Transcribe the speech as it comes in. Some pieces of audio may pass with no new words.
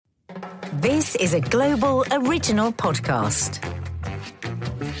This is a Global Original Podcast.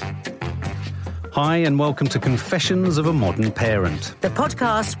 Hi, and welcome to Confessions of a Modern Parent. The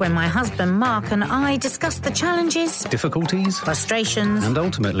podcast where my husband Mark and I discuss the challenges, difficulties, frustrations, and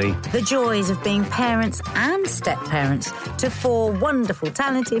ultimately, the joys of being parents and step-parents to 4 wonderful,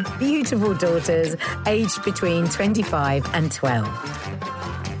 talented, beautiful daughters aged between 25 and 12.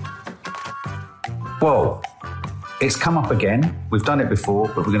 Well, it's come up again. We've done it before,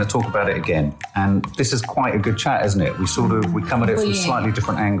 but we're going to talk about it again. And this is quite a good chat, isn't it? We come at it from slightly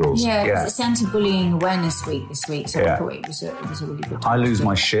different angles. Yeah. It's Anti-Bullying Awareness Week this week, so I thought it was a really good time. I lose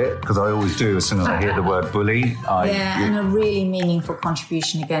my shit, because I always do as soon as I hear the word bully. And a really meaningful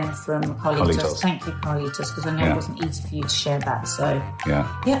contribution again from Carlitos. Thank you, Carlitos, because I know it wasn't easy for you to share that. So,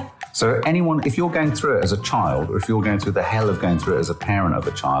 yeah. So anyone, if you're going through it as a child, or if you're going through the hell of going through it as a parent of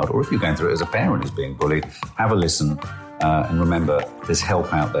a child, or if you're going through it as a parent who's being bullied, have a listen and remember there's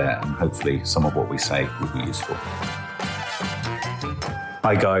help out there, and hopefully some of what we say will be useful.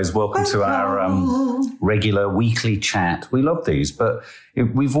 Hi guys, welcome to our regular weekly chat. We love these, but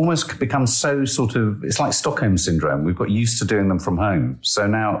we've almost become so it's like Stockholm Syndrome. We've got used to doing them from home. So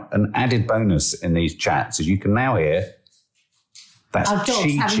now an added bonus in these chats is you can now hear... That's our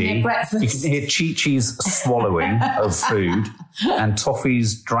dogs having their breakfast. You can hear Chi-Chi's swallowing of food and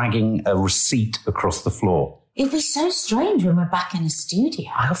Toffee's dragging a receipt across the floor. It'll be so strange when we're back in a studio.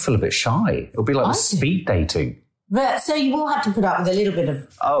 I feel a bit shy. It'll be like speed dating. But, so you will have to put up with a little bit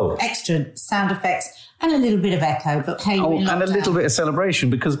of extra sound effects and a little bit of echo. But hey, and a little bit of celebration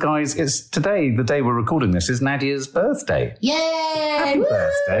because, guys, it's today, the day we're recording this, is Nadia's birthday. Yay! Happy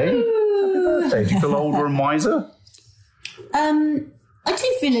birthday. Happy birthday. Do you feel older and wiser? I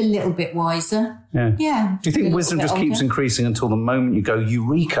do feel a little bit wiser. Yeah. Do you think wisdom just keeps increasing until the moment you go,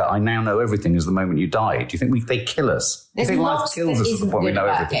 Eureka, I now know everything, is the moment you die? Do you think they kill us? There's do you think lots life kills that us isn't to the point we good know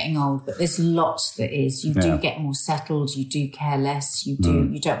about everything? getting old, but there's lots that is. You do get more settled, you do care less, you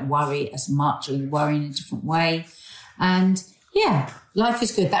don't worry as much, or you worry in a different way. And life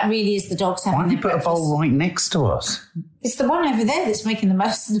is good. That really is the dogs having Why don't you put breakfast. a bowl right next to us? It's the one over there that's making the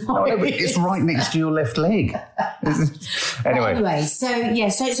most noise. No, but it's right next to your left leg. Anyway, so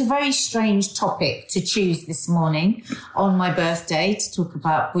it's a very strange topic to choose this morning on my birthday to talk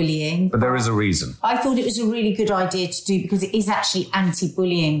about bullying. But there is a reason. I thought it was a really good idea to do because it is actually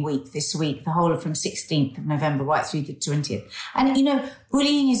Anti-Bullying Week this week, the whole of from 16th of November right through the 20th. And,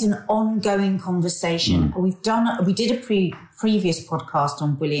 bullying is an ongoing conversation. We did a previous podcast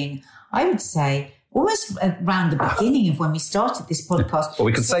on bullying, I would say, almost around the beginning of when we started this podcast. Well,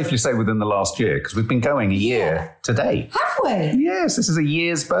 we can safely say within the last year, because we've been going a year today. Have we? Yes, this is a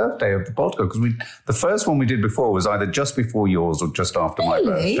year's birthday of the podcast, because the first one we did before was either just before yours or just after my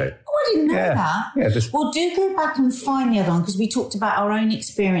birthday. Oh, I didn't know that. Yeah, Well, do go back and find the other one, because we talked about our own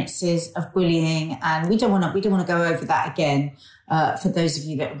experiences of bullying, and we don't want to go over that again for those of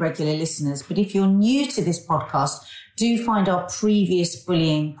you that are regular listeners. But if you're new to this podcast, do find our previous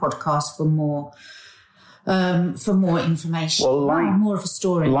bullying podcast for more information. Well, more of a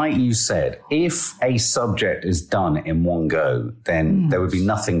story. Like you said, if a subject is done in one go, then there would be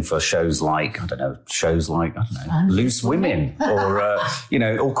nothing for shows like Loose Women or,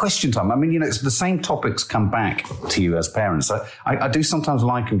 or Question Time. I mean, it's the same topics come back to you as parents. So I do sometimes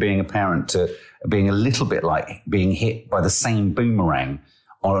liken being a parent to being a little bit like being hit by the same boomerang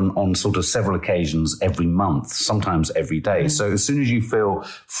on sort of several occasions every month, sometimes every day. So as soon as you feel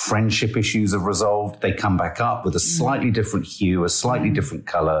friendship issues have resolved, they come back up with a slightly different hue, a slightly different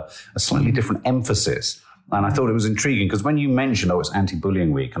colour, a slightly different emphasis. And I thought it was intriguing because when you mentioned, it's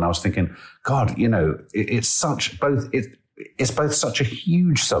Anti-Bullying Week, and I was thinking, God, it's both such a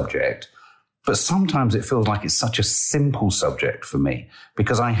huge subject, but sometimes it feels like it's such a simple subject for me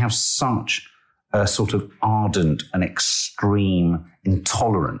because I have such a sort of ardent and extreme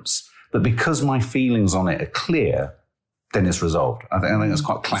intolerance that because my feelings on it are clear, then it's resolved. I think that's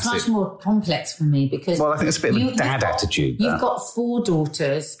quite classic. It's much more complex for me because... Well, I think it's a bit of a dad attitude. You've got 4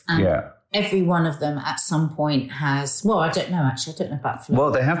 daughters and every one of them at some point has... Well, I don't know, actually. I don't know about Flo.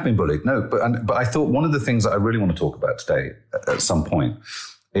 Well, they have been bullied. No, but I thought one of the things that I really want to talk about today at some point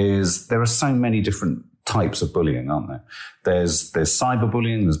is there are so many different types of bullying, aren't there? There's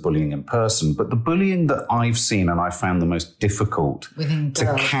cyberbullying, there's bullying in person, but the bullying that I've seen and I found the most difficult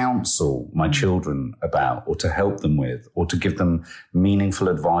to counsel my children about or to help them with or to give them meaningful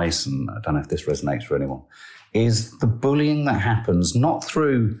advice, and I don't know if this resonates for anyone, is the bullying that happens not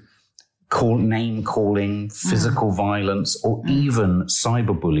through name calling, physical violence, or even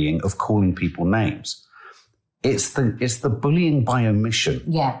cyberbullying of calling people names. it's the bullying by omission.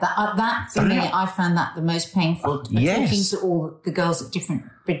 Yeah, that for me, I found that the most painful. Yes. Talking to all the girls at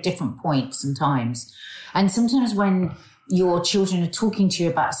different points and times. And sometimes when your children are talking to you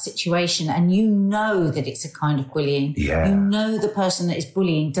about a situation and you know that it's a kind of bullying, you know the person that is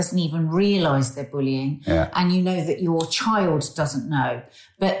bullying doesn't even realise they're bullying, and you know that your child doesn't know.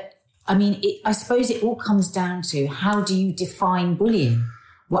 But, I mean, I suppose it all comes down to how do you define bullying?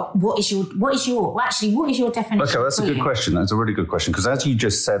 What is your definition? Okay, that's a good question. That's a really good question. Because as you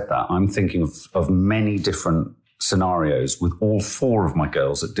just said that, I'm thinking of many different scenarios with all four of my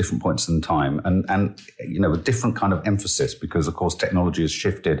girls at different points in time and with different kind of emphasis, because of course technology has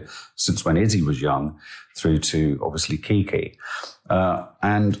shifted since when Izzy was young through to obviously Kiki.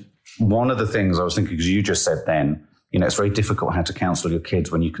 And one of the things I was thinking, because you just said then, it's very difficult how to counsel your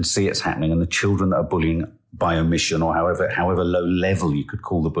kids when you can see it's happening, and the children that are bullying by omission, or however low level you could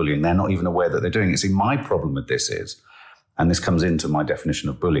call the bullying, they're not even aware that they're doing it. See, my problem with this is, and this comes into my definition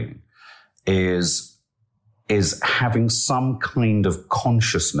of bullying, is having some kind of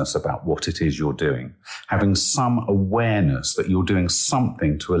consciousness about what it is you're doing, having some awareness that you're doing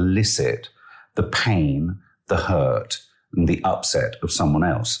something to elicit the pain, the hurt, and the upset of someone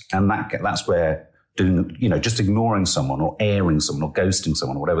else. And that's where doing, just ignoring someone or airing someone or ghosting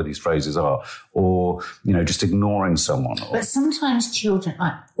someone, or whatever these phrases are, or, just ignoring someone. But sometimes children,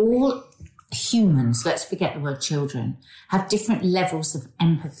 like all humans, let's forget the word children, have different levels of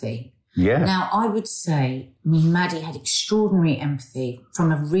empathy. Yeah. Now, I would say, Maddie had extraordinary empathy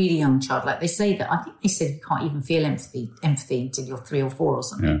from a really young child. Like they say that, I think they said you can't even feel empathy until you're 3 or 4 or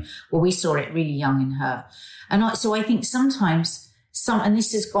something. Yeah. Well, we saw it really young in her. And so I think sometimes and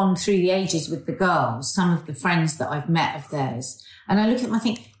this has gone through the ages with the girls, some of the friends that I've met of theirs. And I look at them, I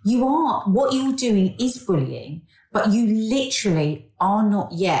think, what you're doing is bullying, but you literally are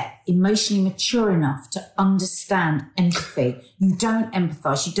not yet emotionally mature enough to understand empathy. You don't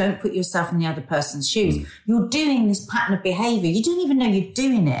empathise. You don't put yourself in the other person's shoes. You're doing this pattern of behaviour. You don't even know you're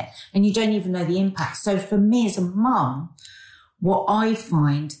doing it, and you don't even know the impact. So for me as a mum, what I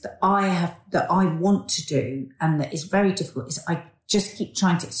find that I want to do, and that is very difficult, is I just keep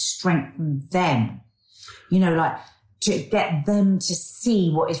trying to strengthen them, to get them to see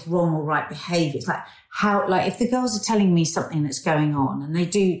what is wrong or right behaviour. It's like if the girls are telling me something that's going on, and they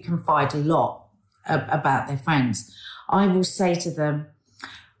do confide a lot about their friends, I will say to them,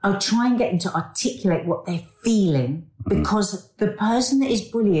 I'll try and get them to articulate what they're feeling, because the person that is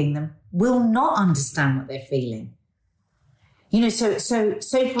bullying them will not understand what they're feeling. So for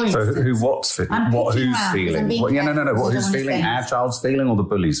instance, who's feeling? What who's feeling? Our child's feeling, or the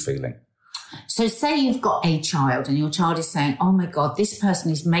bully's feeling? So say you've got a child and your child is saying, oh my God, this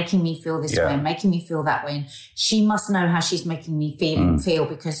person is making me feel this way and making me feel that way. And she must know how she's making me feel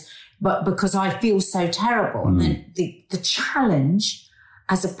because I feel so terrible. And then the challenge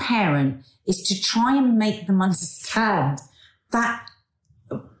as a parent is to try and make them understand that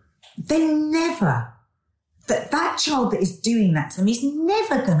that child that is doing that to them is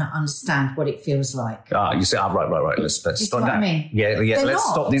never going to understand what it feels like. You say, right. Let's stop that. I mean? Yeah. Let's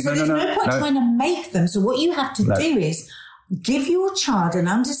stop. So there's no point trying to make them. So what you have to do is give your child an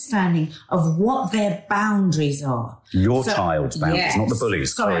understanding of what their boundaries are. Your child's boundaries, not the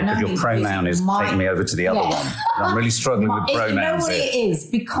bullies. Sorry, because your pronoun is taking me over to the other one. I'm really struggling with pronouns. You know what it is?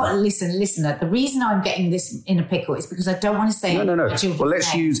 Because, listener, the reason I'm getting this in a pickle is because I don't want to say... No. Well,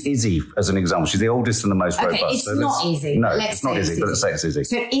 let's use Izzy as an example. She's the oldest and the most robust. It's not Izzy. No, it's not Izzy, but let's say it's Izzy.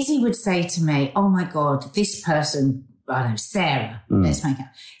 So Izzy would say to me, oh my God, this person... I don't know, Sarah, let's make it,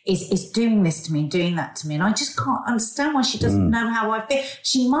 is doing this to me and doing that to me. And I just can't understand why she doesn't know how I feel.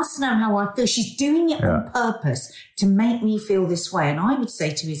 She must know how I feel. She's doing it on purpose to make me feel this way. And I would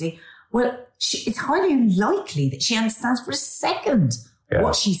say to Izzy, well, it's highly unlikely that she understands for a second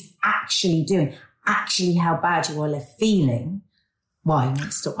what she's actually doing, actually how bad you are left feeling. Why?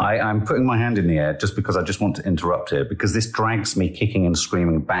 Stop. I'm putting my hand in the air just because I just want to interrupt here, because this drags me kicking and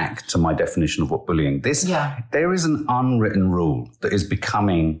screaming back to my definition of what bullying. There is an unwritten rule that is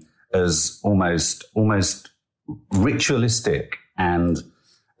becoming as almost ritualistic and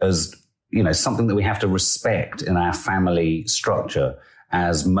as, something that we have to respect in our family structure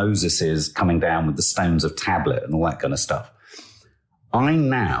as Moses is coming down with the stones of tablet and all that kind of stuff. I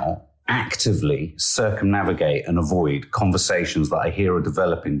now actively circumnavigate and avoid conversations that I hear are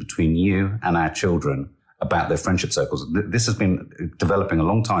developing between you and our children about their friendship circles. This has been developing a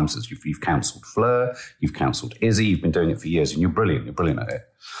long time since you've counselled Fleur, you've counselled Izzy, you've been doing it for years, and you're brilliant at it.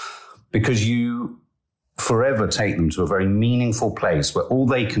 Because you forever take them to a very meaningful place where all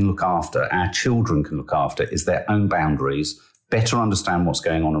they can look after, our children can look after, is their own boundaries, better understand what's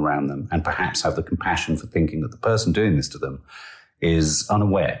going on around them, and perhaps have the compassion for thinking that the person doing this to them is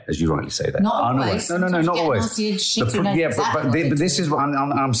unaware, as you rightly say that. Not always. No, not always. But this is what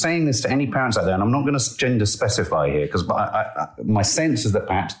I'm saying this to any parents out there, and I'm not going to gender specify here, because my sense is that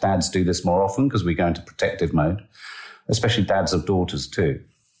perhaps dads do this more often because we go into protective mode, especially dads of daughters too.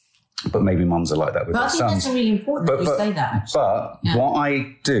 But maybe mums are like that with their sons. I think that's really important that you say that, actually. But what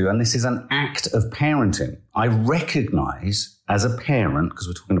I do, and this is an act of parenting, I recognise as a parent, because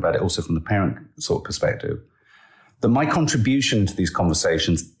we're talking about it also from the parent sort of perspective, that my contribution to these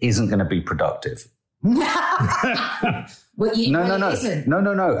conversations isn't going to be productive. No,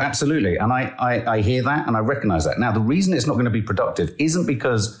 absolutely. And I hear that and I recognise that. Now, the reason it's not going to be productive isn't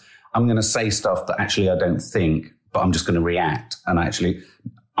because I'm going to say stuff that actually I don't think, but I'm just going to react. And actually,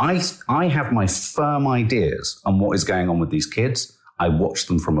 I have my firm ideas on what is going on with these kids. I watch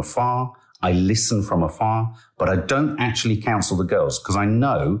them from afar. I listen from afar, but I don't actually counsel the girls, because I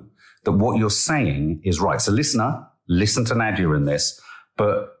know that what you're saying is right. So listener, listen to Nadia in this,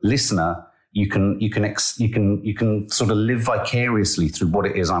 but listener, you can sort of live vicariously through what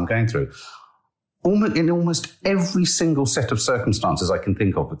it is I'm going through. In almost every single set of circumstances I can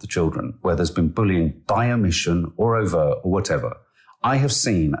think of with the children, where there's been bullying by omission or overt or whatever, I have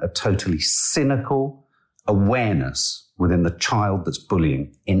seen a totally cynical awareness within the child that's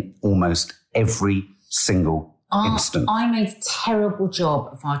bullying in almost every single instant. I made a terrible job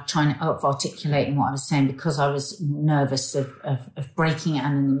of articulating what I was saying, because I was nervous of breaking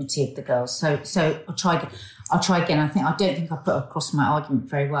anonymity of the girls. So I'll try again. I don't think I put across my argument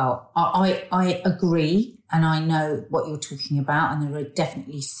very well. I agree, and I know what you're talking about, and there are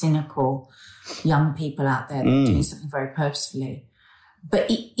definitely cynical young people out there that are doing something very purposefully. But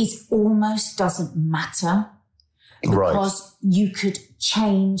it almost doesn't matter, because you could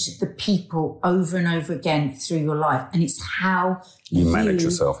change the people over and over again through your life. And it's how you manage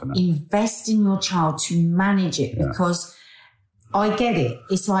yourself in it. Invest in your child to manage it, because I get it.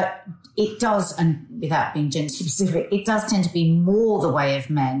 It's like it does, and without being gender specific, it does tend to be more the way of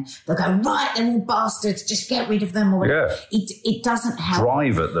men. They'll go, right, they're all bastards, just get rid of them. Or whatever. It doesn't help.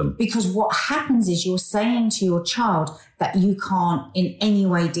 Drive at them. Because what happens is you're saying to your child that you can't in any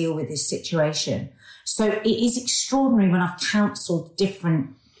way deal with this situation. So it is extraordinary when I've counselled the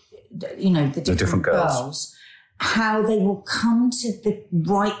different girls, how they will come to the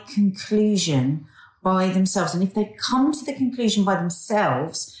right conclusion by themselves. And if they've come to the conclusion by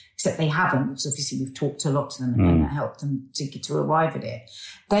themselves, except they haven't, because obviously we've talked a lot to them and that helped them to arrive at it,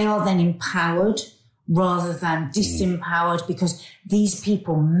 they are then empowered rather than disempowered, because these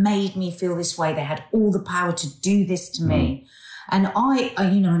people made me feel this way. They had all the power to do this to me. And I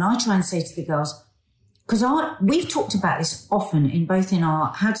try and say to the girls, because we've talked about this often in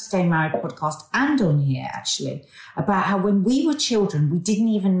our How to Stay Married podcast and on here, actually, about how when we were children, we didn't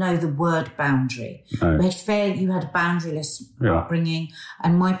even know the word boundary. No. You had a boundaryless upbringing,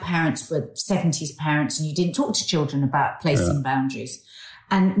 and my parents were 70s parents, and you didn't talk to children about placing boundaries.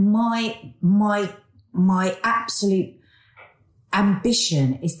 And my absolute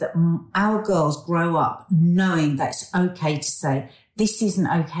ambition is that our girls grow up knowing that it's okay to say, this isn't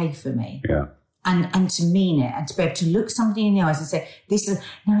okay for me. Yeah. And to mean it, and to be able to look somebody in the eyes and say, this is,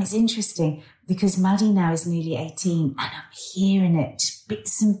 it's interesting, because Maddie now is nearly 18 and I'm hearing it, just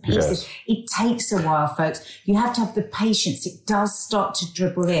bits and pieces. Yes. It takes a while, folks. You have to have the patience. It does start to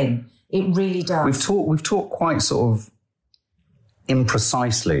dribble in. It really does. We've talked quite sort of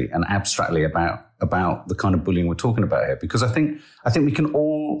imprecisely and abstractly about the kind of bullying we're talking about here, because I think we can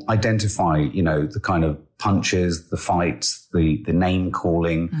all identify, the kind of punches, the fights, the name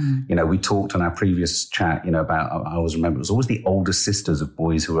calling. We talked on our previous chat, about, I always remember, it was always the older sisters of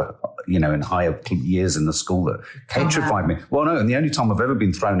boys who were, in higher years in the school that petrified me. Well, no, and the only time I've ever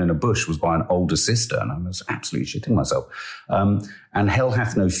been thrown in a bush was by an older sister, and I was absolutely shitting myself. And hell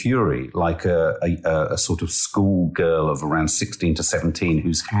hath no fury, like a sort of school girl of around 16 to 17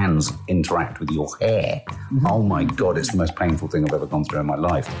 whose hands interact with your hair. Oh my God, it's the most painful thing I've ever gone through in my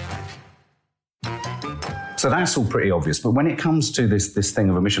life. So that's all pretty obvious. But when it comes to this thing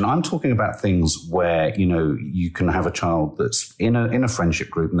of omission, I'm talking about things where, you can have a child that's in a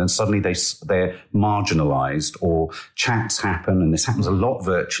friendship group and then suddenly they're marginalized, or chats happen, and this happens a lot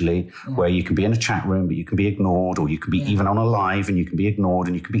virtually, where you can be in a chat room, but you can be ignored, or you can be even on a live and you can be ignored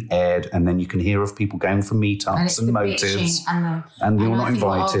and you can be aired, and then you can hear of people going for meetups and motives. And you're not invited.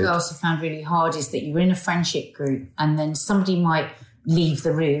 What our girls have found really hard is that you're in a friendship group and then somebody might leave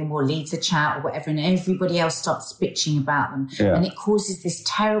the room or leave the chat or whatever, and everybody else starts bitching about them. Yeah. And it causes this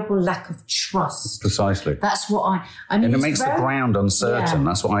terrible lack of trust. Precisely. That's what I mean. And it makes the ground uncertain. Yeah.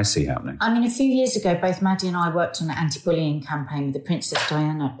 That's what I see happening. I mean, a few years ago, both Maddie and I worked on an anti-bullying campaign with the Princess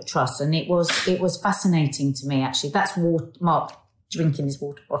Diana Trust, and it was fascinating to me, actually. That's Mark drinking his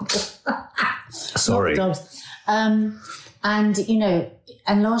water bottle. Sorry. And, you know,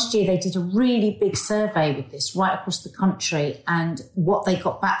 and last year they did a really big survey with this right across the country. And what they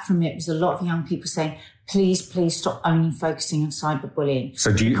got back from it was a lot of young people saying, please stop only focusing on cyberbullying.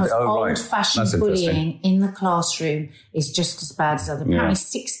 So do you, because old-fashioned bullying in the classroom is just as bad as other. Apparently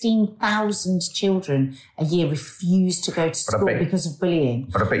 16,000 children a year refuse to go to school because of bullying.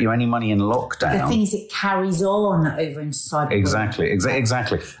 But I bet you any money in lockdown. The thing is, it carries on over into cyberbullying.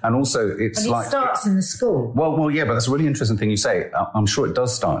 Exactly. And also it starts in the school. Well, yeah, but that's a really interesting thing you say. I'm sure it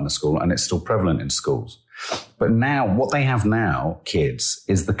does start in the school and it's still prevalent in schools. But now, what they have now, kids,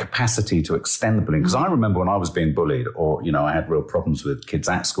 is the capacity to extend the bullying. Because I remember when I was being bullied, or, you know, I had real problems with kids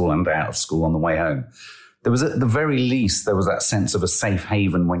at school and out of school on the way home. There was, at the very least, there was that sense of a safe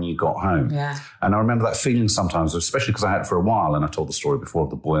haven when you got home. Yeah. And I remember that feeling sometimes, especially because I had it for a while. And I told the story before of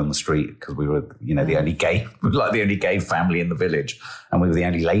the boy on the street, because we were, you know, the only gay family in the village. And we were the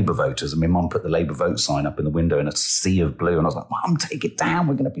only Labour voters. And my mum put the Labour vote sign up in the window in a sea of blue. And I was like, Mum, take it down.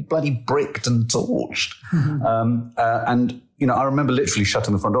 We're going to be bloody bricked and torched. And, you know, I remember literally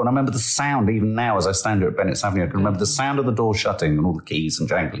shutting the front door. And I remember the sound, even now, as I stand here at Bennett's Avenue, I can remember the sound of the door shutting and all the keys and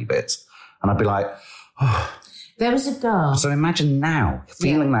jangly bits. And I'd be like, oh. There was a girl. So imagine now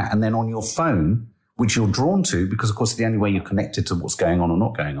feeling that, and then on your phone, which you're drawn to, because of course the only way you're connected to what's going on or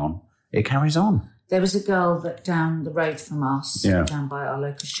not going on, it carries on. There was a girl that down the road from us, down by our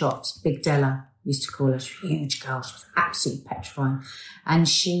local shops, Big Della, we used to call her. She was a huge girl. She was absolutely petrifying. And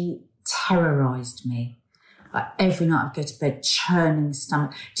she terrorised me. Like every night I'd go to bed churning the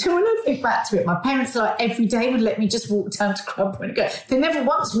stomach. So when I think back to it, my parents like every day would let me just walk down to Club Point and go. They never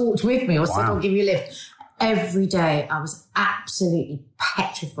once walked with me or said, I'll give you a lift. Every day I was absolutely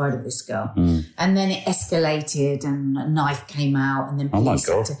petrified of this girl. And then it escalated and a knife came out and then police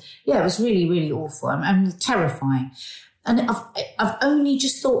had to... Yeah, it was really, really awful and terrifying. And I've only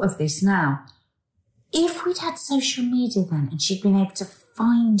just thought of this now. If we'd had social media then and she'd been able to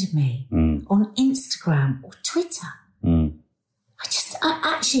find me on Instagram or Twitter, I'm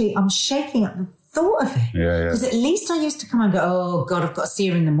shaking at the thought of it. Because at least I used to come and go, oh, God, I've got to see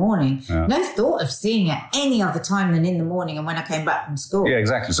her in the morning. No thought of seeing her any other time than in the morning and when I came back from school. Yeah,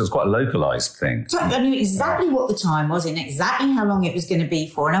 exactly. So it's quite a localised thing. So I knew exactly what the time was and exactly how long it was going to be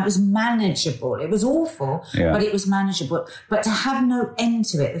for, and it was manageable. It was awful, but it was manageable. But to have no end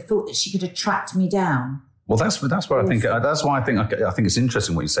to it, the thought that she could have tracked me down. Well, that's where I think. That's why I think it's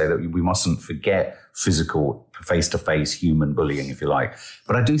interesting what you say, that we mustn't forget physical, face-to-face human bullying, if you like.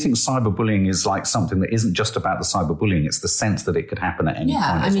 But I do think cyberbullying is like something that isn't just about the cyberbullying. It's the sense that it could happen at any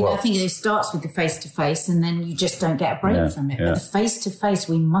point as well. I think it starts with the face-to-face, and then you just don't get a break from it. But the face-to-face,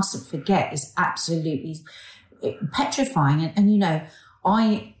 we mustn't forget, is absolutely petrifying. And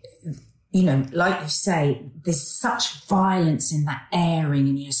you know, like you say, there's such violence in that airing,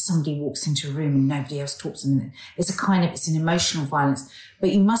 and, you know, somebody walks into a room and nobody else talks to them. It's an emotional violence.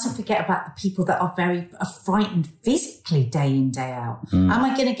 But you mustn't forget about the people that are frightened physically day in, day out. Am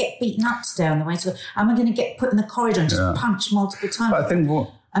I going to get beaten up today on the way to school? Am I going to get put in the corridor and just punched multiple times? But I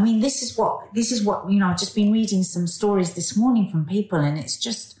think this is what, you know, I've just been reading some stories this morning from people, and it's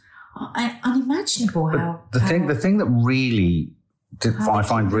just unimaginable how... The thing that really... I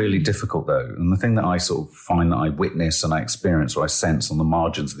find really difficult, though, and the thing that I sort of find that I witness and I experience or I sense on the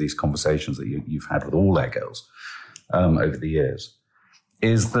margins of these conversations that you've had with all their girls over the years,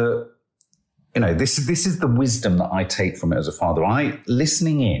 is that, you know, this is the wisdom that I take from it as a father.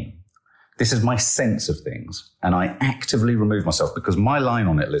 Listening in, this is my sense of things, and I actively remove myself, because my line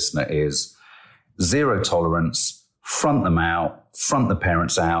on it, listener, is zero tolerance. Front them out, front the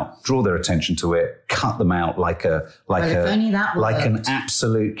parents out, draw their attention to it, cut them out like an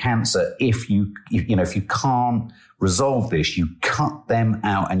absolute cancer. If you can't resolve this, you cut them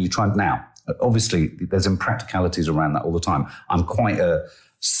out and you try. Now, obviously, there's impracticalities around that all the time. I'm quite a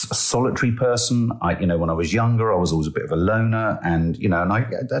solitary person. When I was younger, I was always a bit of a loner, and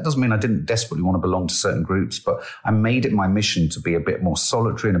that doesn't mean I didn't desperately want to belong to certain groups, but I made it my mission to be a bit more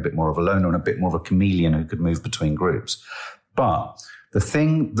solitary and a bit more of a loner and a bit more of a chameleon who could move between groups. But the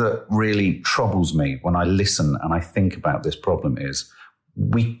thing that really troubles me when I listen and I think about this problem is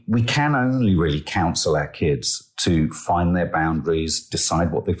we can only really counsel our kids to find their boundaries,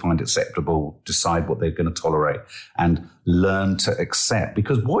 decide what they find acceptable, decide what they're going to tolerate, and learn to accept.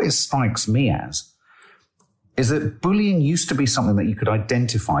 Because what it strikes me as is that bullying used to be something that you could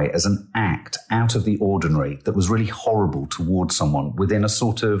identify as an act out of the ordinary that was really horrible towards someone within a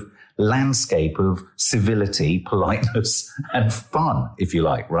sort of landscape of civility, politeness, and fun, if you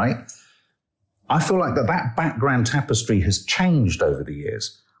like, right? I feel like that background tapestry has changed over the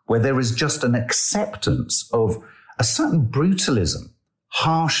years, where there is just an acceptance of a certain brutalism,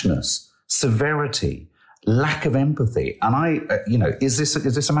 harshness, severity, lack of empathy. And is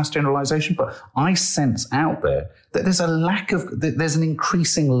this a mass generalization? But I sense out there that there's an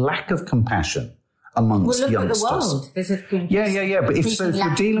increasing lack of compassion amongst youngsters. Well, look at the world. There's a yeah. But if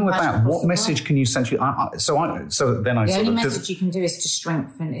you're dealing with that, what message can you send? The only message you can do is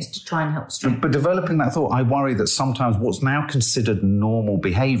to try and help strengthen. But developing that thought, I worry that sometimes what's now considered normal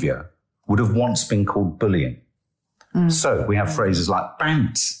behaviour would have once been called bullying. So we have phrases like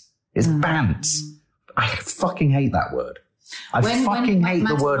bants. It's bants. I fucking hate that word. I fucking hate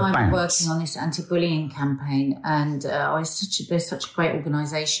the word bants. I was working on this anti-bullying campaign, and there's such a great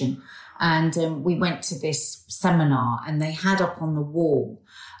organisation. And we went to this seminar, and they had up on the wall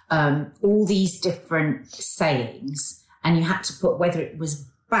all these different sayings, and you had to put whether it was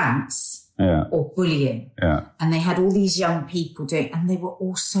bants or bullying. Yeah. And they had all these young people doing, and they were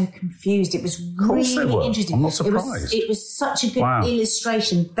all so confused. It was really interesting. I'm not surprised. It was such a good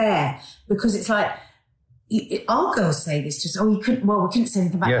illustration there, because it's like, our girls say this just, we couldn't say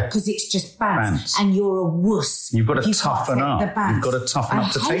anything about it because it's just bants. And you're a wuss. You've got to toughen up. You've got to toughen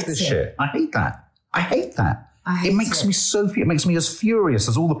up to take this shit. I hate that. It makes me so it makes me as furious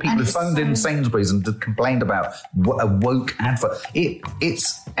as all the people who phoned in Sainsbury's and complained about a woke advert.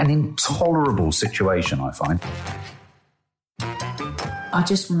 It's an intolerable situation, I find. I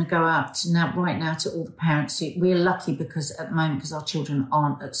just want to go out right now to all the parents. We're lucky because at the moment, because our children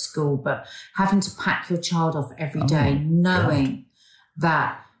aren't at school, but having to pack your child off every day, knowing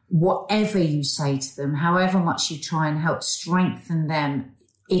that whatever you say to them, however much you try and help strengthen them,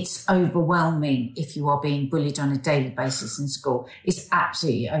 it's overwhelming if you are being bullied on a daily basis in school. It's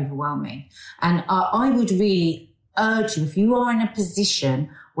absolutely overwhelming. And I would really urge you, if you are in a position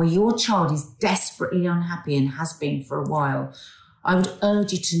where your child is desperately unhappy and has been for a while, I would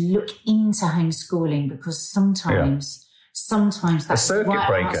urge you to look into homeschooling, because sometimes that's a circuit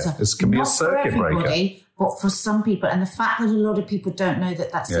breaker. This can be a circuit breaker. But for some people, and the fact that a lot of people don't know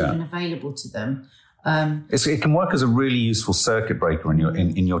that that's even available to them. It can work as a really useful circuit breaker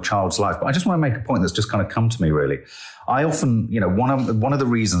in your child's life. But I just want to make a point that's just kind of come to me, really. I often, one of the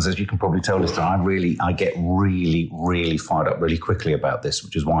reasons, as you can probably tell, is that I get really, really fired up really quickly about this,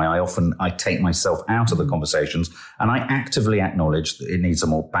 which is why I take myself out of the conversations and I actively acknowledge that it needs a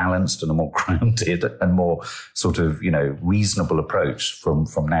more balanced and a more grounded and more sort of, reasonable approach from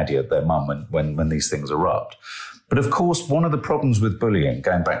Nadia, their mum, when these things erupt. But of course, one of the problems with bullying,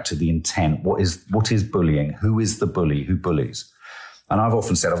 going back to the intent, what is bullying? Who is the bully? Who bullies? And I've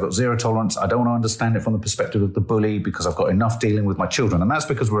often said I've got zero tolerance. I don't want to understand it from the perspective of the bully because I've got enough dealing with my children. And that's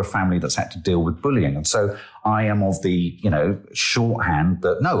because we're a family that's had to deal with bullying. And so I am of the, shorthand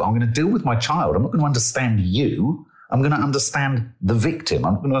that, no, I'm going to deal with my child. I'm not going to understand you. I'm going to understand the victim.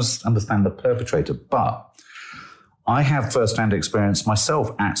 I'm going to understand the perpetrator. But I have first-hand experience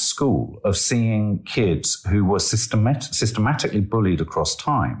myself at school of seeing kids who were systematically bullied across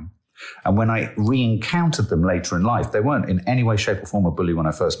time. And when I re-encountered them later in life, they weren't in any way, shape or form a bully when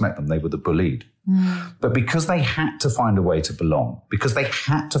I first met them. They were the bullied. But because they had to find a way to belong, because they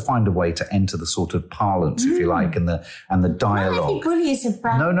had to find a way to enter the sort of parlance, if you like, and the dialogue. Not every bully is a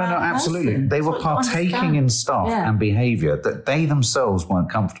bad No, absolutely. person. They were partaking in stuff and behaviour that they themselves weren't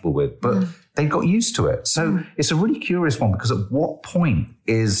comfortable with, but they got used to it. So it's a really curious one, because at what point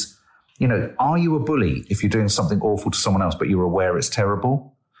is, are you a bully if you're doing something awful to someone else, but you're aware it's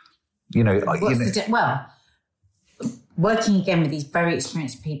terrible? Working again with these very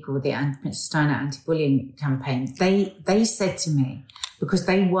experienced people with the Princess Diana anti-bullying campaign, they said to me, because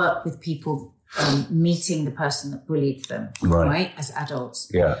they work with people meeting the person that bullied them, right, as adults.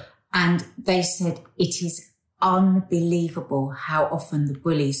 Yeah. And they said it is unbelievable how often the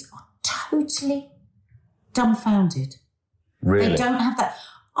bullies are totally dumbfounded. Really? They don't have that.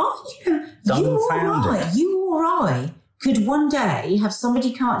 Dumbfounded. You or I could one day have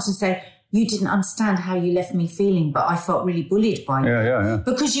somebody come up and say, you didn't understand how you left me feeling, but I felt really bullied by you. Yeah.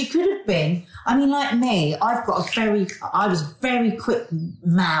 Because you could have been, like me, I was very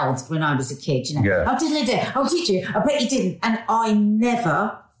quick-mouthed when I was a kid, Yeah. Oh, did you? I bet you didn't. And I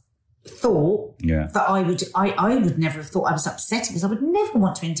never thought that I would never have thought I was upsetting, because I would never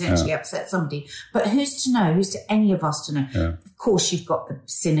want to intentionally upset somebody. But who's to know? Who's to any of us to know? Yeah. Of course, you've got the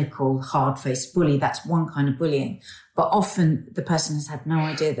cynical, hard-faced bully. That's one kind of bullying. But often the person has had no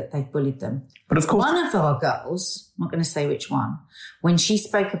idea that they've bullied them. But of course, one of our girls, I'm not going to say which one, when she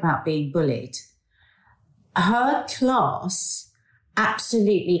spoke about being bullied, her class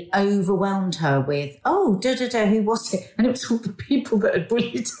absolutely overwhelmed her with, who was it? And it was all the people that had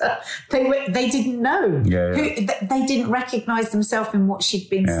bullied her. They didn't know. They didn't recognise themselves in what she'd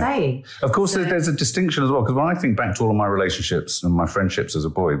been saying. Of course, there's a distinction as well, because when I think back to all of my relationships and my friendships as a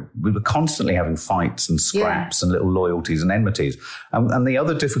boy, we were constantly having fights and scraps and little loyalties and enmities. And the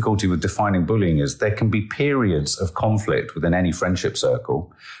other difficulty with defining bullying is there can be periods of conflict within any friendship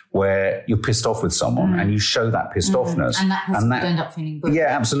circle where you're pissed off with someone and you show that pissed offness. And that person could end up feeling bullied. Yeah,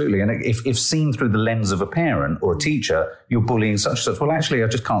 absolutely. And if seen through the lens of a parent or a teacher, you're bullying such and such. Well, actually, I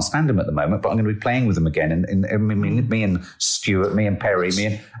just can't stand him at the moment, but I'm going to be playing with him again. Me and Stuart, me and Perry,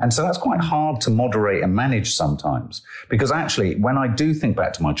 and so that's quite hard to moderate and manage sometimes. Because actually, when I do think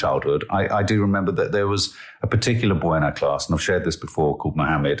back to my childhood, I do remember that there was a particular boy in our class, and I've shared this before, called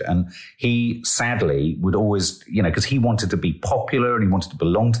Mohammed, and he sadly would always, because he wanted to be popular and he wanted to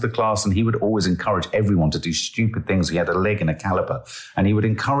belong to the class, and he would always encourage everyone to do stupid things. He had a leg in a caliper, and he would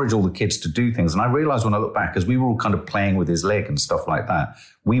encourage all the kids to do things. And I realized when I look back, as we were all kind of playing with his leg and stuff like that,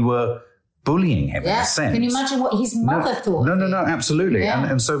 we were bullying him in a sense. Can you imagine what his mother thought? No, absolutely. Yeah.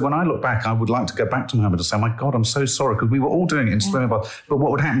 And so when I look back, I would like to go back to Mohammed and say, oh my God, I'm so sorry, because we were all doing it in swimming bath. But what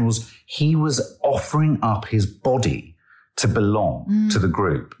would happen was he was offering up his body to belong to the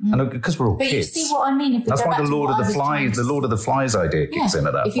group. And because we're all kids. But you see what I mean? That's why the Lord of the Flies idea kicks in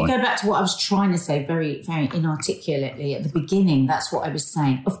at that point. If you go back to what I was trying to say very, very inarticulately at the beginning, that's what I was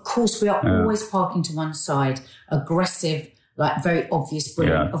saying. Of course, we are always parking to one side, aggressive, like very obvious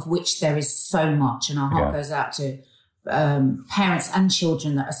bullying, of which there is so much, and our heart goes out to parents and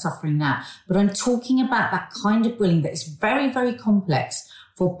children that are suffering that. But I'm talking about that kind of bullying that is very, very complex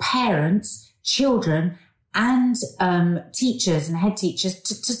for parents, children, and teachers and head teachers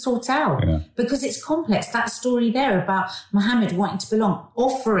to sort out, because it's complex. That story there about Mohammed wanting to belong,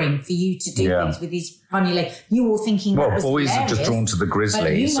 offering for you to do things with his funny leg. You all thinking that was boys hilarious, are just drawn to the grizzly.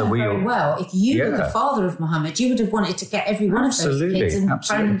 But you know very well, if you were the father of Mohammed, you would have wanted to get every one of those kids and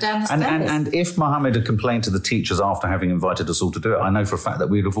throw them down the stairs. And if Mohammed had complained to the teachers after having invited us all to do it, I know for a fact that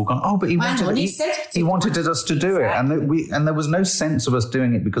we'd have all gone, but he wanted us to do it. And there was no sense of us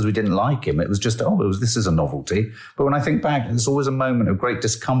doing it because we didn't like him. It was just, this is a novelty. But when I think back, there's always a moment of great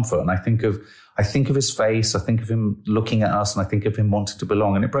discomfort, and I think of his face, I think of him looking at us, and I think of him wanting to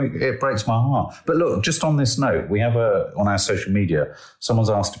belong, and it breaks my heart. But look, just on this note, we have on our social media,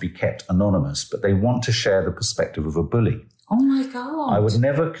 someone's asked to be kept anonymous, but they want to share the perspective of a bully. Oh my God. I would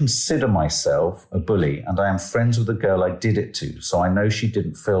never consider myself a bully, and I am friends with the girl I did it to, so I know she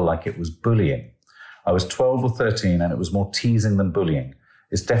didn't feel like it was bullying. I was 12 or 13, and it was more teasing than bullying.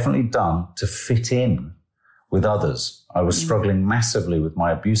 It's definitely done to fit in with others. I was struggling massively with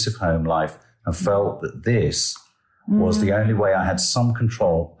my abusive home life and felt that this was the only way I had some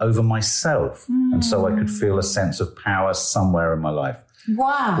control over myself, and so I could feel a sense of power somewhere in my life.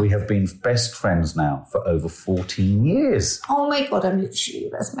 Wow. We have been best friends now for over 14 years. Oh my God,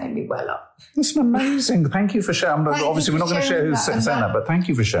 that's made me well up. That's amazing. Thank you for sharing. Obviously, we're not going to share who's saying that, but thank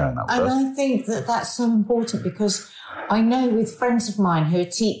you for sharing that with us. And I think that that's so important, because I know with friends of mine who are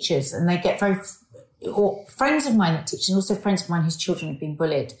teachers, and they get or friends of mine that teach, and also friends of mine whose children have been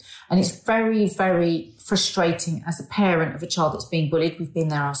bullied. And it's very, very frustrating as a parent of a child that's being bullied. We've been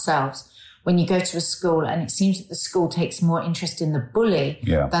there ourselves. When you go to a school and it seems that the school takes more interest in the bully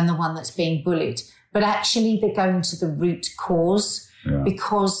than the one that's being bullied. But actually they're going to the root cause,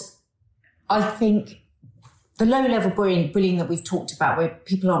 because I think the low-level bullying that we've talked about, where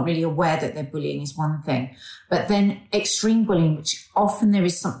people aren't really aware that they're bullying, is one thing. But then extreme bullying, which often there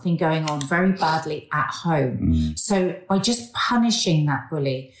is something going on very badly at home. So by just punishing that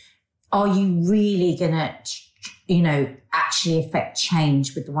bully, are you really going to, actually affect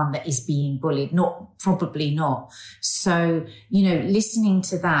change with the one that is being bullied? Probably not. So, listening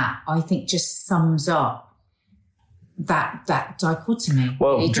to that, I think just sums up that dichotomy.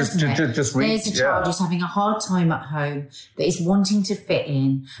 Well, really, just read. There's a child who's having a hard time at home, that is wanting to fit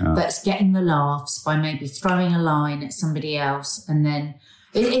in, that's getting the laughs by maybe throwing a line at somebody else, and then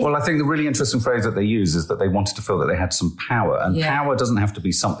Well, I think the really interesting phrase that they use is that they wanted to feel that they had some power. And power doesn't have to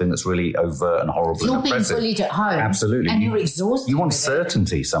be something that's really overt and horrible and oppressive. You're being bullied at home. Absolutely. And you're exhausted. You want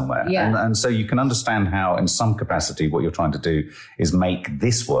certainty somewhere. Yeah. And so you can understand how, in some capacity, what you're trying to do is make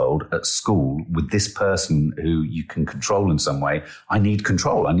this world at school with this person who you can control in some way. I need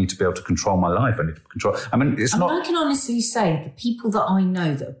control. I need to be able to control my life. I need to control. I mean, it's not. I can honestly say the people that I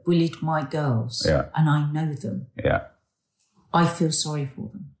know that have bullied my girls, and I know them. Yeah. I feel sorry for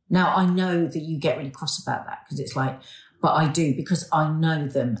them. Now, I know that you get really cross about that because it's like, but I do because I know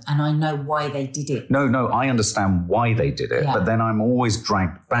them and I know why they did it. No, I understand why they did it. Yeah. But then I'm always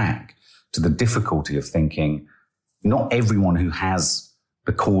dragged back to the difficulty of thinking not everyone who has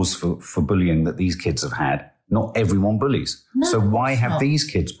the cause for bullying that these kids have had, not everyone bullies. No, so why have these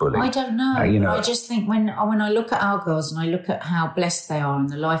kids bullied? I don't know. I just think when I look at our girls and I look at how blessed they are and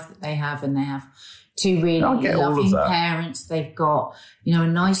the life that they have, and they have two really loving parents. They've got, a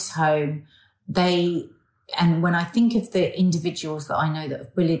nice home. And when I think of the individuals that I know that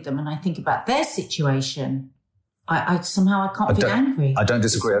have bullied them and I think about their situation, I somehow I can't feel angry. I don't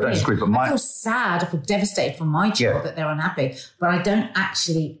disagree. But I feel sad. I feel devastated for my child that they're unhappy, but I don't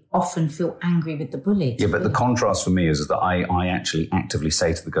actually often feel angry with the bully. Yeah, but the contrast for me is that I actually actively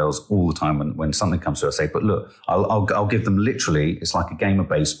say to the girls all the time when something comes through, I say, but look, I'll give them literally, it's like a game of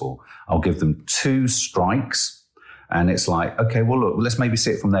baseball. I'll give them 2 strikes. And it's like, okay, well, look, let's maybe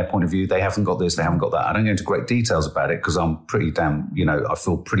see it from their point of view. They haven't got this, they haven't got that. I don't go into great details about it because I'm pretty damn, I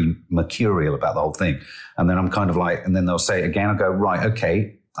feel pretty mercurial about the whole thing. And then I'm kind of like, and then they'll say it again. I go, right,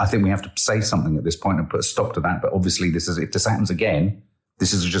 okay, I think we have to say something at this point and put a stop to that. But obviously, if this happens again,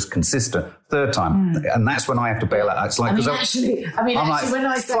 this is just consistent. 3rd time. And that's when I have to bail out. It's like, when I say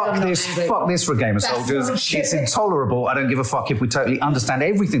fuck this for a game of soldiers. It's intolerable. I don't give a fuck if we totally understand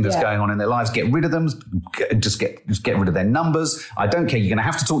everything that's going on in their lives. Get rid of them. Just get rid of their numbers. I don't care. You're going to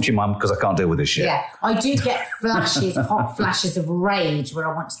have to talk to your mum because I can't deal with this shit. Yeah, I do get hot flashes of rage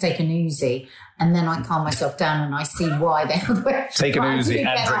where I want to take an Uzi. And then I calm myself down and I see why they're take an Uzi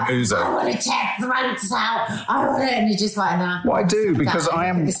and drink Ouzo. I want to tear throats out. I want it, and you're just like that. Well, I do because I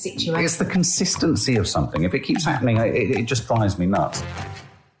am. It's the consistency of something. If it keeps happening, it just drives me nuts.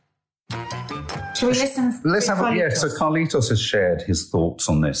 Shall we listen? Let's have a So Carlitos has shared his thoughts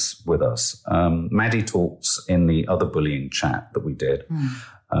on this with us. Maddie talks in the other bullying chat that we did,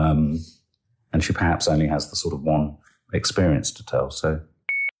 and she perhaps only has the sort of one experience to tell. So.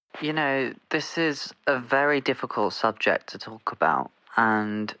 This is a very difficult subject to talk about,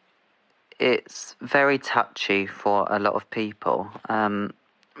 and it's very touchy for a lot of people.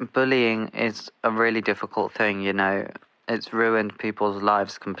 Bullying is a really difficult thing, It's ruined people's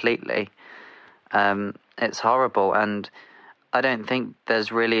lives completely. It's horrible, and I don't think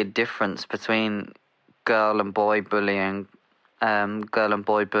there's really a difference between girl and boy bullying, girl and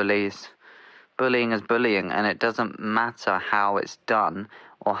boy bullies. Bullying is bullying, and it doesn't matter how it's done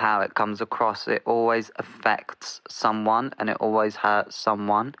or how it comes across. It always affects someone, and it always hurts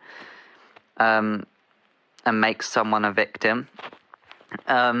someone, and makes someone a victim.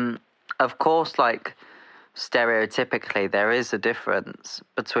 Of course, stereotypically, there is a difference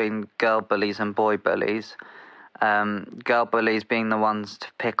between girl bullies and boy bullies. Girl bullies being the ones to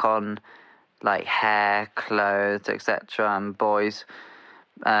pick on, hair, clothes, etc., and boys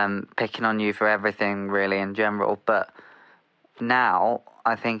picking on you for everything, really, in general. But now,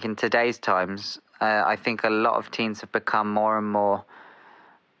 I think in today's times, I think a lot of teens have become more and more,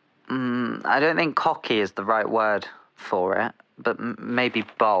 I don't think cocky is the right word for it, but maybe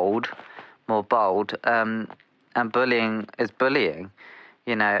more bold. And bullying is bullying,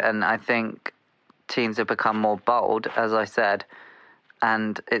 and I think teens have become more bold, as I said,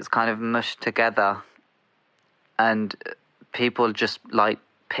 and it's kind of mushed together, and people just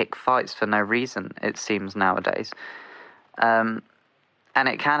pick fights for no reason, it seems, nowadays. And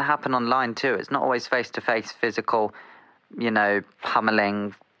it can happen online too. It's not always face-to-face physical,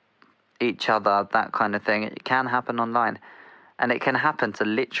 pummeling each other, that kind of thing. It can happen online. And it can happen to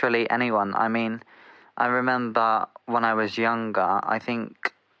literally anyone. I mean, I remember when I was younger, I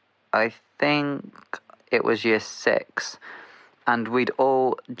think it was year 6, and we'd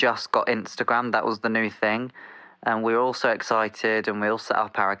all just got Instagram. That was the new thing. And we were all so excited, and we all set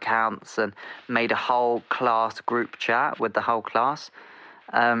up our accounts and made a whole class group chat with the whole class.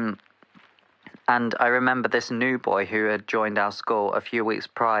 And I remember this new boy who had joined our school a few weeks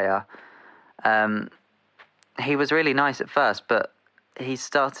prior. He was really nice at first, but he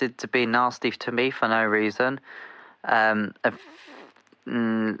started to be nasty to me for no reason. A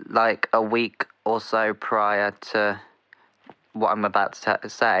week or so prior to what I'm about to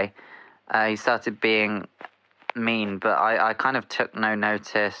say, he started being mean, but I kind of took no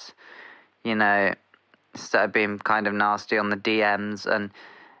notice, you know, started being kind of nasty on the DMs and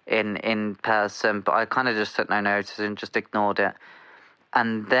in person, but I kind of just took no notice and just ignored it.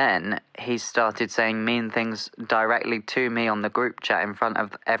 And then he started saying mean things directly to me on the group chat in front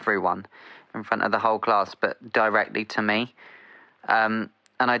of everyone, in front of the whole class, but directly to me. And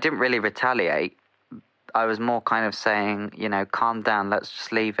I didn't really retaliate. I was more kind of saying, you know, calm down, let's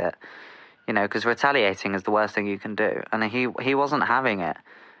just leave it. You know, because retaliating is the worst thing you can do. And he wasn't having it.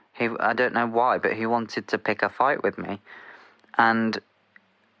 I don't know why, but he wanted to pick a fight with me. And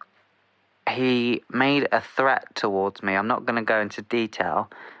he made a threat towards me. I'm not going to go into detail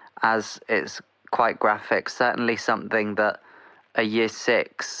as it's quite graphic. Certainly something that a year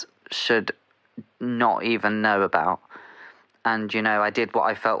 6 should not even know about. And, you know, I did what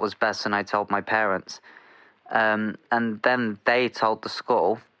I felt was best and I told my parents. And then they told the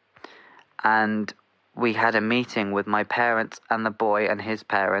school, and we had a meeting with my parents and the boy and his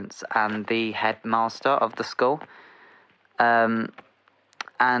parents and the headmaster of the school. And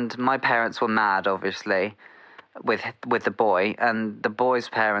my parents were mad, obviously, with the boy. And the boy's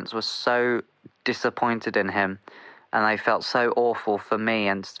parents were so disappointed in him. And they felt so awful for me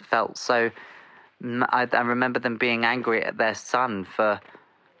and felt so... I remember them being angry at their son for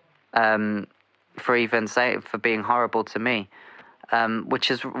being horrible to me.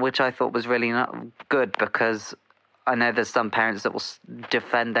 Which I thought was really not good, because I know there's some parents that will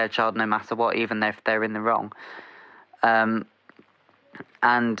defend their child no matter what, even if they're in the wrong. And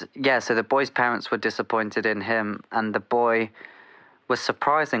yeah, so the boy's parents were disappointed in him, and the boy was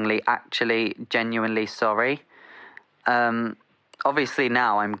surprisingly actually genuinely sorry. Obviously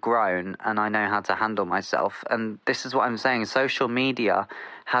now I'm grown and I know how to handle myself, and this is what I'm saying. Social media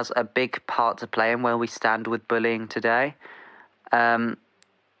has a big part to play in where we stand with bullying today. In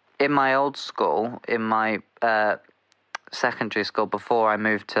my old school, in my secondary school, before I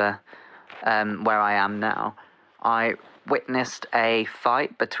moved to where I am now, I witnessed a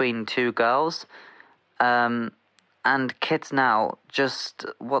fight between 2 girls. And kids now, just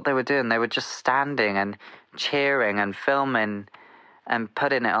what they were doing, they were just standing and cheering and filming and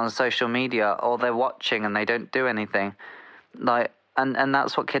putting it on social media, or they're watching and they don't do anything. Like, and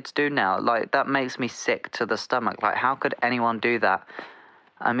that's what kids do now. Like, that makes me sick to the stomach. Like, how could anyone do that?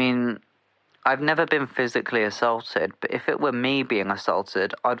 I mean, I've never been physically assaulted, but if it were me being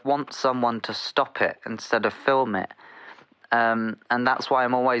assaulted, I'd want someone to stop it instead of film it. And that's why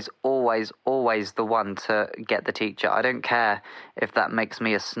I'm always the one to get the teacher. I don't care if that makes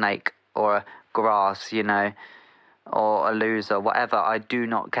me a snake or a grass, you know, or a loser, whatever. I do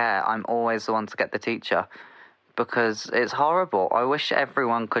not care. I'm always the one to get the teacher, because it's horrible. I wish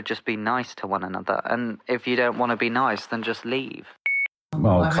everyone could just be nice to one another. And if you don't want to be nice, then just leave.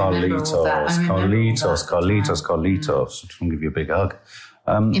 Well, Carlitos. I just want to give you a big hug.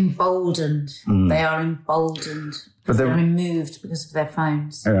 Emboldened. They are emboldened. But they're removed because of their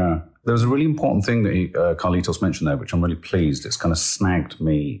phones. Yeah. There was a really important thing that Carlitos mentioned there, which I'm really pleased. It's kind of snagged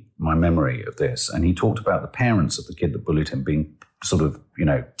my memory of this. And he talked about the parents of the kid that bullied him being sort of, you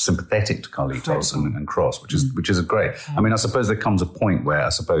know, sympathetic to Carlitos and cross, which is a great. I mean, I suppose there comes a point where, I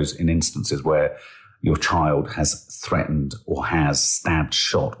suppose, in instances where your child has threatened or has stabbed,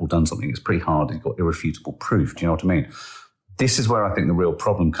 shot, or done something, it's pretty hard. You've got irrefutable proof. Do you know what I mean? This is where I think the real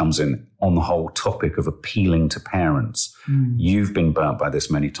problem comes in on the whole topic of appealing to parents. You've been burnt by this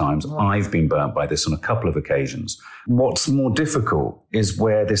many times. I've been burnt by this on a couple of occasions. What's more difficult is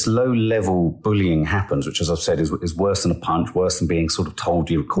where this low-level bullying happens, which, as I've said, is worse than a punch, worse than being sort of told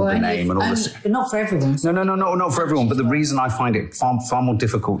you called a name and all this. But not for everyone. No, not for everyone. But the reason I find it far more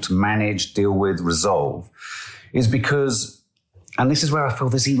difficult to manage, deal with, resolve is because... And this is where I feel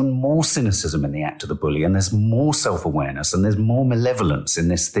there's even more cynicism in the act of the bully, and there's more self-awareness and there's more malevolence in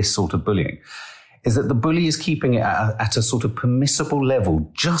this sort of bullying, is that the bully is keeping it at a sort of permissible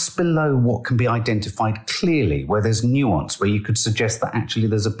level just below what can be identified clearly, where there's nuance, where you could suggest that actually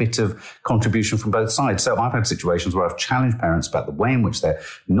there's a bit of contribution from both sides. So I've had situations where I've challenged parents about the way in which they're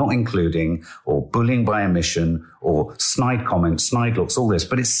not including or bullying by omission or snide comments, snide looks, all this.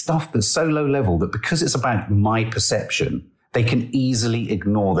 But it's stuff that's so low level that because it's about my perception, they can easily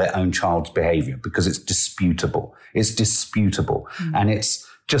ignore their own child's behaviour because it's disputable. It's disputable. And it's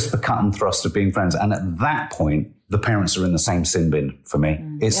just the cut and thrust of being friends. And at that point, the parents are in the same sin bin for me.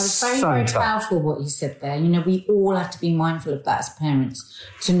 It's very, so very tough. powerful what you said there. You know, we all have to be mindful of that as parents,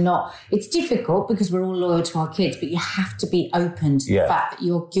 to not... It's difficult because we're all loyal to our kids, but you have to be open to the fact that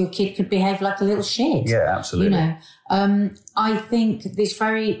your kid could behave like a little shit. Yeah, absolutely. You know, I think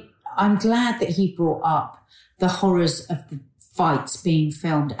I'm glad that he brought up the horrors of the fights being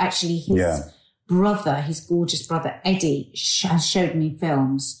filmed. Actually, his brother, his gorgeous brother, Eddie, has showed me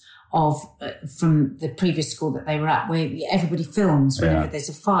films of from the previous school that they were at, where everybody films whenever there's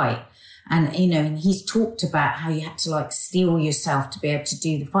a fight. And, you know, and he's talked about how you had to, like, steel yourself to be able to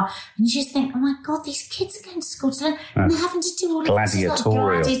do the fight. And you just think, oh, my God, these kids are going to school to learn. And they're having to do all of this.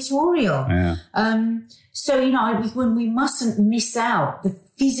 Gladiatorial. Yeah. So, you know, we mustn't miss out the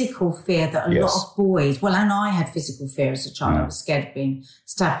physical fear that a lot of boys, well, and I had physical fear as a child. I was scared of being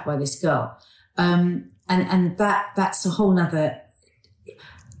stabbed by this girl. And that's a whole nother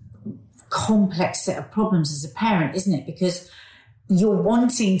complex set of problems as a parent, isn't it? Because you're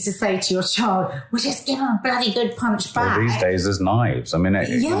wanting to say to your child, well, just give him a bloody good punch back. Well, these days there's knives. I mean, but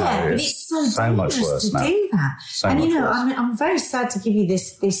it's so much worse to do that. And, you know, I'm very sad to give you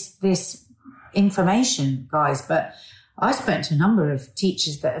this information, guys, but I spoke to a number of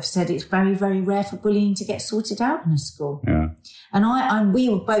teachers that have said it's very, very rare for bullying to get sorted out in a school. Yeah. And we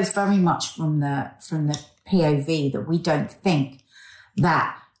were both very much from the POV that we don't think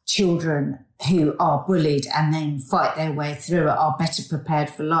that children who are bullied and then fight their way through it are better prepared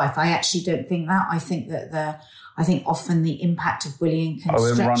for life. I actually don't think that. I think that often the impact of bullying can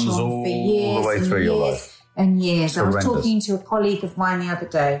stretch on for years all the way through your life. And years. I was talking to a colleague of mine the other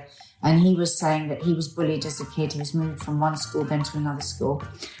day, and he was saying that he was bullied as a kid. He was moved from one school then to another school.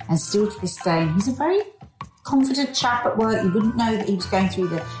 And still to this day, and he's a very confident chap at work. You wouldn't know that he was going through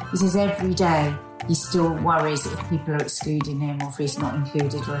he says every day he still worries if people are excluding him or if he's not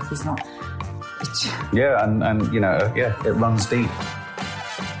included or if he's not. Yeah, and you know, it runs deep.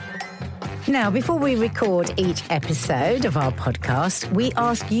 Now, before we record each episode of our podcast, we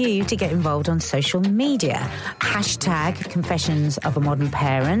ask you to get involved on social media. Hashtag Confessions of a Modern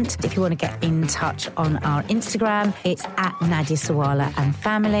Parent. If you want to get in touch on our Instagram, it's at Nadia Sawalha and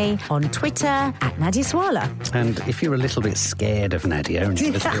Family. On Twitter, at Nadia Sawalha. And if you're a little bit scared of Nadia and you're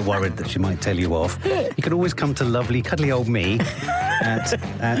a little bit worried that she might tell you off, you can always come to lovely, cuddly old me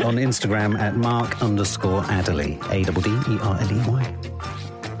on Instagram at Mark_Adderley. ADDERLEY.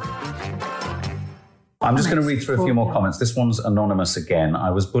 I'm just going to read through a few more comments. This one's anonymous again. I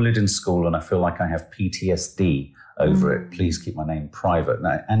was bullied in school and I feel like I have PTSD over it. Please keep my name private.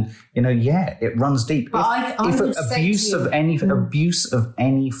 And, you know, it runs deep. But if abuse of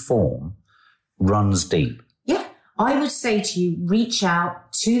any form runs deep. Yeah. I would say to you, reach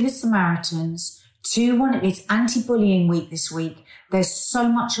out to the Samaritans, it's anti-bullying week this week. There's so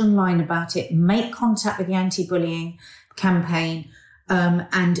much online about it. Make contact with the anti-bullying campaign.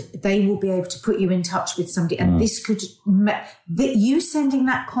 And they will be able to put you in touch with somebody. And this could, you sending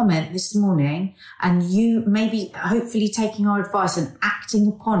that comment this morning and you maybe hopefully taking our advice and acting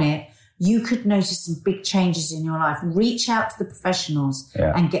upon it, you could notice some big changes in your life. Reach out to the professionals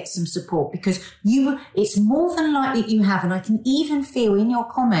and get some support because it's more than likely you have. And I can even feel in your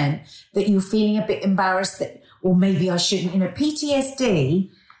comment that you're feeling a bit embarrassed that, or maybe I shouldn't,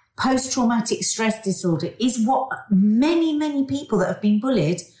 PTSD, post-traumatic stress disorder, is what many, many people that have been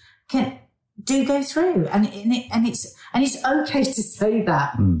bullied can go through. And it's okay to say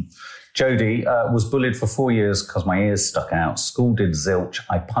that. Jody was bullied for 4 years because my ears stuck out. School did zilch.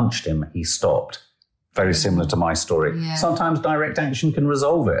 I punched him. He stopped. Very similar to my story. Yeah. Sometimes direct action can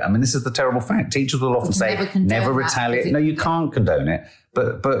resolve it. I mean, this is the terrible fact. Teachers will often say, never retaliate. No, you can't condone it.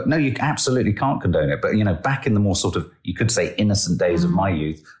 But no, you absolutely can't condone it. But, you know, back in the more sort of, you could say, innocent days of my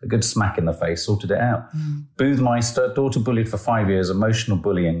youth, a good smack in the face sorted it out. Boothmeister, daughter bullied for 5 years, emotional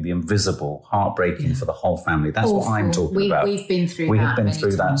bullying, the invisible, heartbreaking for the whole family. That's what I'm talking about. We've been through We that. have been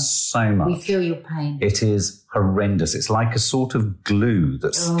through that so much. We feel your pain. It is horrendous. It's like a sort of glue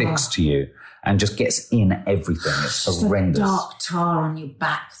that sticks to you and just gets in everything. It's horrendous. Like dark tar on your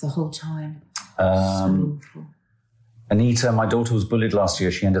back the whole time. So awful. Anita, my daughter was bullied last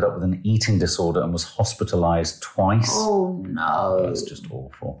year. She ended up with an eating disorder and was hospitalised twice. Oh, no. That's just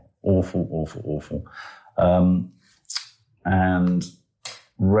awful. Awful, awful, awful. And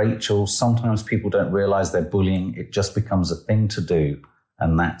Rachel, sometimes people don't realise they're bullying. It just becomes a thing to do.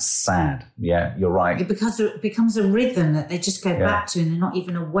 And that's sad. Yeah, you're right. It becomes a rhythm that they just go back to and they're not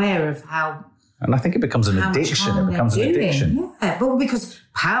even aware of how... And I think it becomes an addiction. It becomes an addiction. Yeah, but because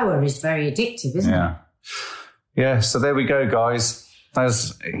power is very addictive, isn't it? Yeah, so there we go, guys.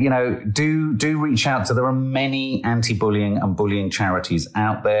 There's, you know, do reach out to, there are many anti-bullying and bullying charities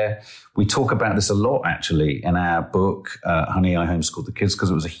out there. we talk about this a lot, actually, in our book, Honey, I Homeschooled the Kids, because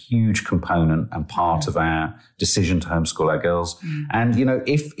it was a huge component and part of our decision to homeschool our girls. And, you know,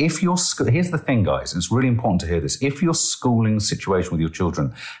 if your here's the thing, guys, and it's really important to hear this. If your schooling situation with your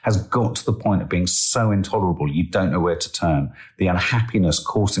children has got to the point of being so intolerable, you don't know where to turn, the unhappiness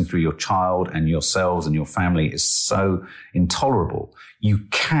coursing through your child and yourselves and your family is so intolerable, you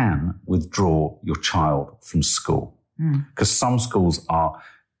can withdraw your child from school. Because some schools are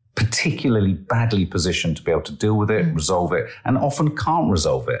particularly badly positioned to be able to deal with it, resolve it, and often can't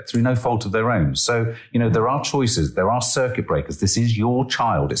resolve it through no fault of their own. So, you know, there are choices, there are circuit breakers. This is your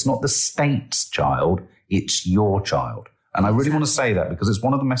child. It's not the state's child, it's your child. And I really want to say that because it's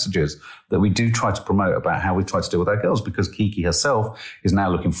one of the messages that we do try to promote about how we try to deal with our girls, because Kiki herself is now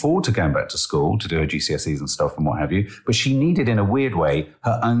looking forward to going back to school to do her GCSEs and stuff and what have you. But she needed, in a weird way,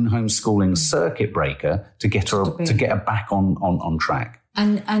 her own homeschooling circuit breaker to get her back on track.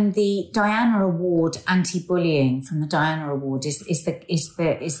 And the Diana Award anti-bullying from the Diana Award is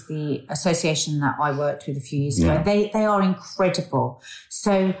the association that I worked with a few years ago. They are incredible.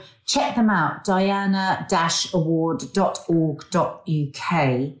 So check them out.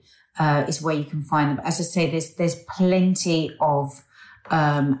 Diana-award.org.uk is where you can find them. As I say, there's plenty of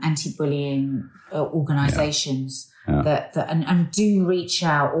anti-bullying organisations. And do reach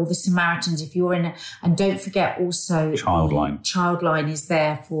out, or the Samaritans if you're in and don't forget also Childline is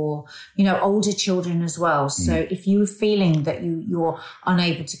there for, you know, older children as well. So if you're feeling that you're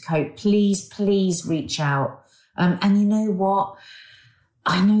unable to cope, please reach out. And you know what?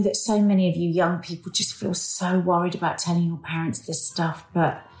 I know that so many of you young people just feel so worried about telling your parents this stuff,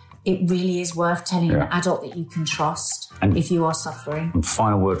 but it really is worth telling an adult that you can trust if you are suffering. And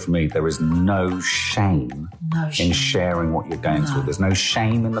final word from me, there is no shame in sharing what you're going through. There's no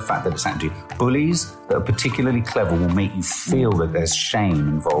shame in the fact that it's happened to you. Bullies that are particularly clever will make you feel that there's shame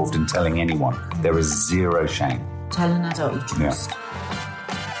involved in telling anyone. There is zero shame. Tell an adult you trust.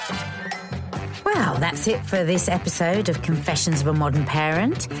 Well, that's it for this episode of Confessions of a Modern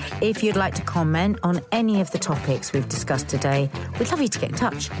Parent. If you'd like to comment on any of the topics we've discussed today, we'd love you to get in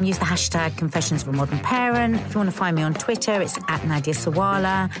touch and use the hashtag Confessions of a Modern Parent. If you want to find me on Twitter, it's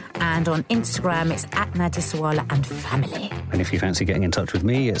 @NadiaSawala, and on Instagram, it's @NadiaSawala and Family. And if you fancy getting in touch with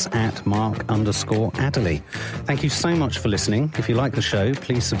me, it's @Mark_Adderley. Thank you so much for listening. If you like the show,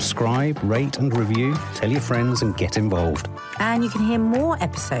 please subscribe, rate and review, tell your friends and get involved. And you can hear more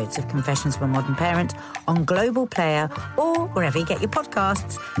episodes of Confessions of a Modern Parent on Global Player or wherever you get your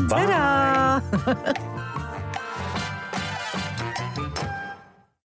podcasts. Bye. Ta-da!